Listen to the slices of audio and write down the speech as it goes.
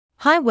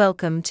Hi,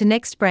 welcome to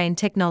Next Brain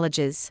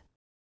Technologies.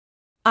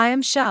 I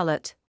am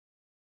Charlotte.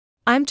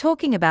 I'm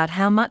talking about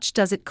how much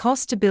does it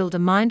cost to build a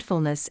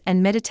mindfulness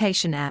and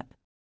meditation app.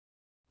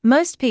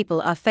 Most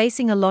people are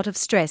facing a lot of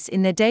stress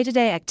in their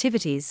day-to-day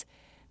activities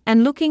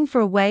and looking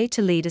for a way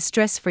to lead a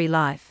stress-free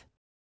life.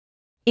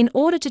 In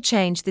order to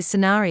change this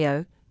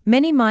scenario,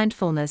 many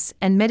mindfulness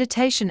and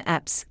meditation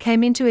apps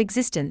came into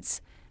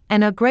existence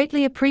and are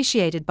greatly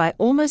appreciated by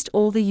almost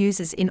all the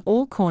users in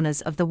all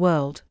corners of the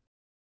world.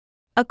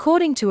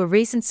 According to a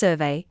recent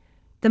survey,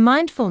 the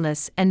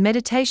mindfulness and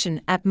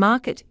meditation app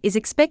market is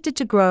expected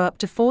to grow up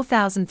to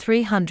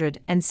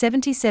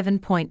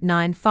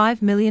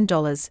 $4,377.95 million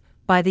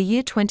by the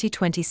year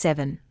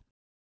 2027.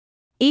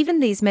 Even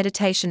these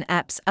meditation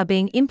apps are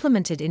being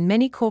implemented in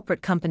many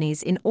corporate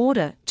companies in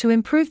order to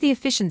improve the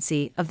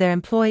efficiency of their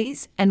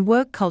employees and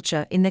work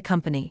culture in their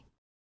company.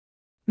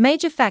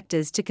 Major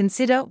factors to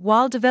consider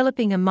while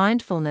developing a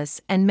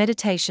mindfulness and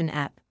meditation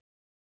app.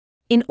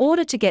 In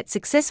order to get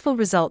successful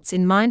results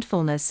in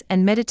mindfulness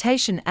and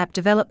meditation app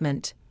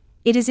development,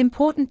 it is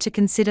important to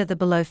consider the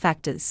below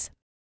factors.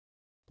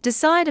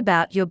 Decide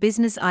about your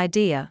business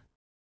idea.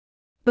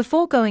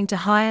 Before going to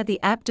hire the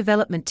app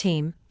development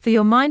team for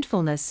your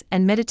mindfulness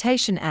and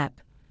meditation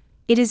app,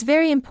 it is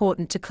very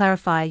important to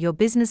clarify your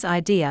business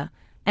idea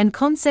and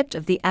concept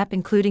of the app,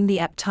 including the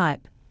app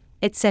type,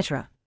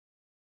 etc.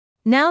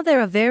 Now there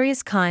are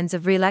various kinds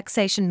of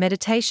relaxation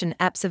meditation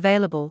apps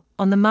available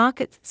on the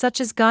market, such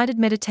as guided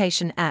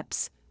meditation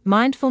apps,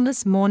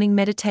 mindfulness morning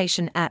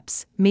meditation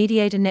apps,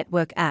 mediator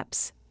network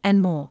apps,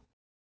 and more.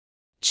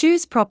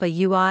 Choose proper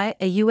UI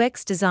or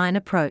UX design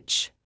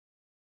approach.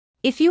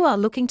 If you are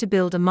looking to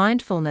build a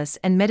mindfulness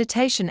and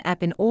meditation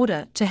app in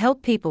order to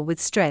help people with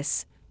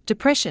stress,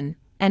 depression,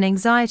 and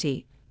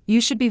anxiety,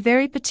 you should be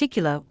very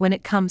particular when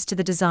it comes to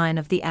the design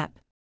of the app.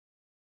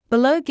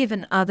 Below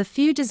given are the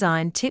few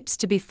design tips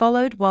to be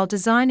followed while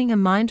designing a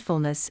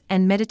mindfulness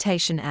and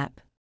meditation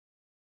app.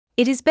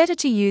 It is better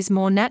to use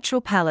more natural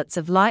palettes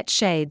of light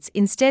shades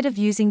instead of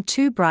using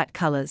too bright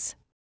colors.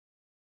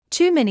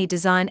 Too many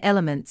design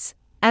elements,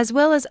 as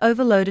well as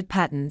overloaded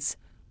patterns,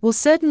 will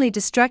certainly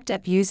distract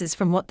app users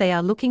from what they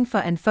are looking for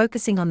and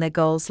focusing on their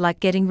goals like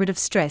getting rid of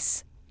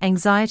stress,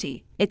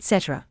 anxiety,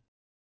 etc.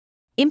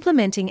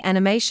 Implementing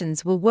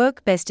animations will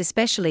work best,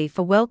 especially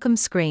for welcome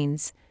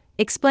screens,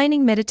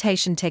 explaining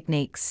meditation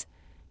techniques,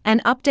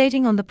 and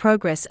updating on the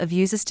progress of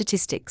user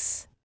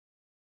statistics.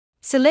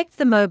 Select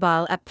the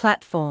mobile app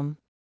platform.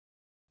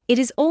 It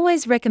is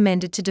always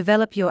recommended to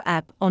develop your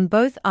app on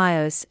both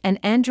iOS and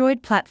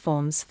Android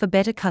platforms for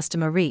better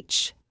customer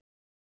reach.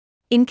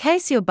 In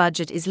case your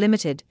budget is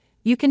limited,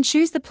 you can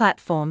choose the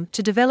platform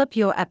to develop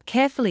your app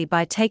carefully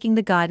by taking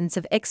the guidance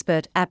of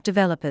expert app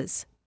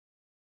developers.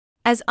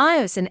 As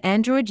iOS and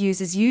Android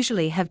users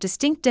usually have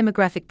distinct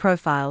demographic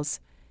profiles,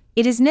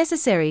 it is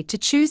necessary to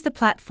choose the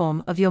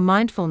platform of your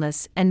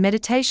mindfulness and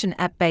meditation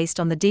app based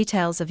on the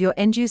details of your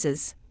end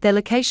users, their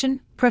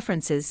location,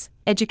 preferences,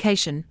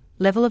 education,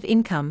 level of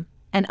income,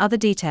 and other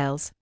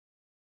details.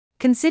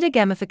 Consider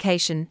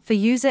gamification for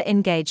user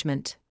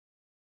engagement.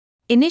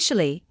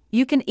 Initially,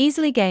 you can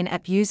easily gain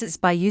app users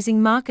by using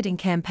marketing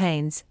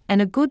campaigns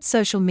and a good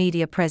social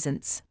media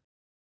presence.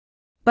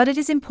 But it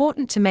is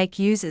important to make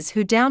users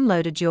who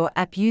downloaded your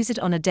app use it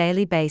on a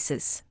daily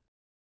basis.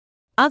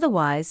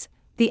 Otherwise,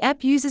 the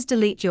app users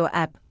delete your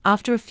app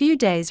after a few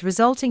days,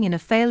 resulting in a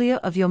failure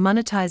of your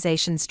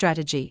monetization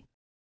strategy.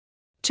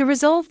 To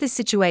resolve this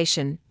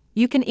situation,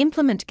 you can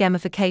implement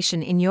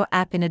gamification in your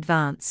app in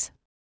advance.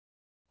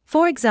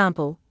 For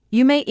example,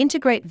 you may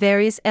integrate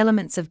various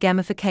elements of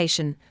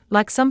gamification,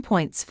 like some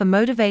points for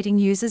motivating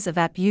users of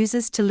app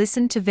users to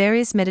listen to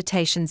various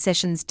meditation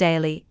sessions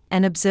daily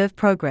and observe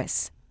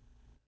progress.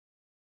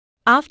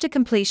 After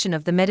completion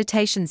of the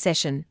meditation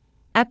session,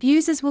 app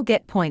users will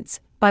get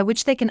points by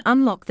which they can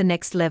unlock the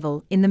next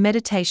level in the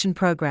meditation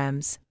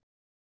programs.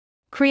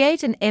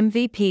 Create an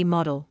MVP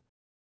model.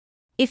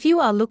 If you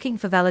are looking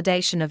for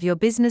validation of your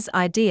business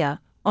idea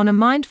on a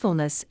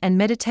mindfulness and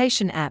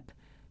meditation app,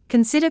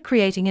 consider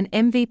creating an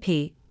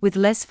MVP with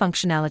less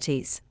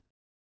functionalities.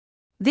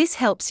 This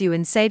helps you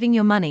in saving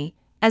your money,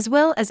 as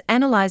well as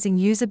analyzing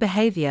user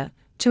behavior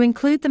to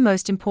include the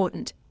most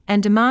important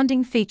and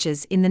demanding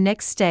features in the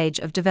next stage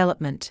of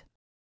development.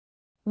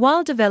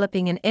 While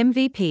developing an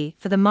MVP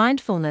for the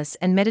mindfulness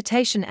and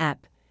meditation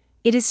app,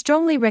 it is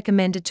strongly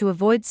recommended to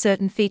avoid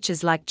certain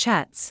features like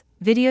chats,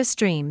 video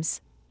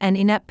streams, and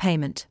in-app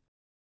payment.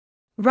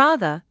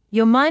 Rather,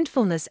 your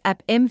mindfulness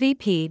app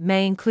MVP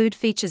may include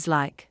features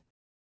like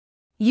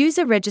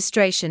user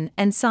registration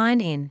and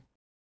sign-in,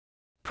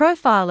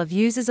 profile of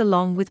users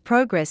along with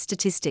progress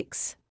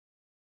statistics,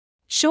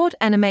 short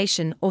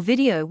animation or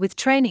video with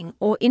training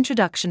or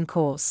introduction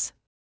course,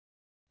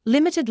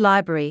 limited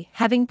library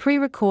having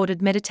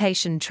pre-recorded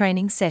meditation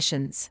training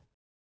sessions,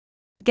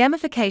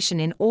 gamification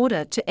in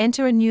order to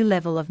enter a new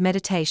level of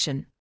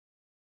meditation.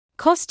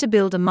 Cost to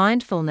build a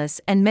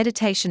mindfulness and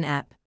meditation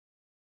app.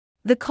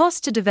 The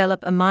cost to develop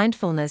a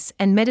mindfulness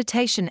and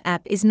meditation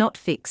app is not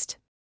fixed.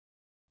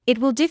 It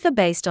will differ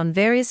based on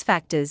various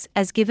factors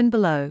as given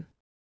below.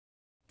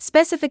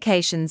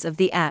 Specifications of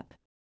the app.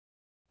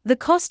 The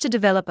cost to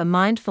develop a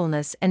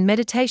mindfulness and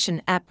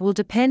meditation app will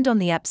depend on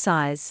the app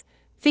size,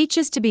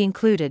 features to be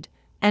included,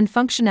 and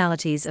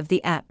functionalities of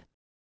the app.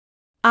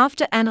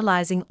 After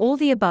analyzing all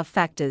the above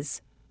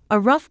factors, a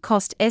rough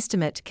cost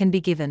estimate can be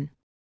given.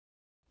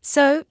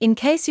 So, in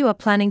case you are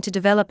planning to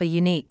develop a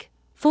unique,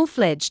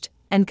 full-fledged,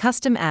 and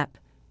custom app,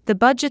 the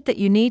budget that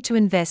you need to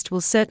invest will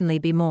certainly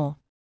be more.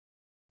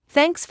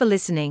 Thanks for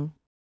listening.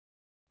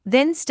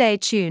 Then stay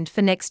tuned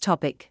for next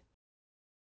topic.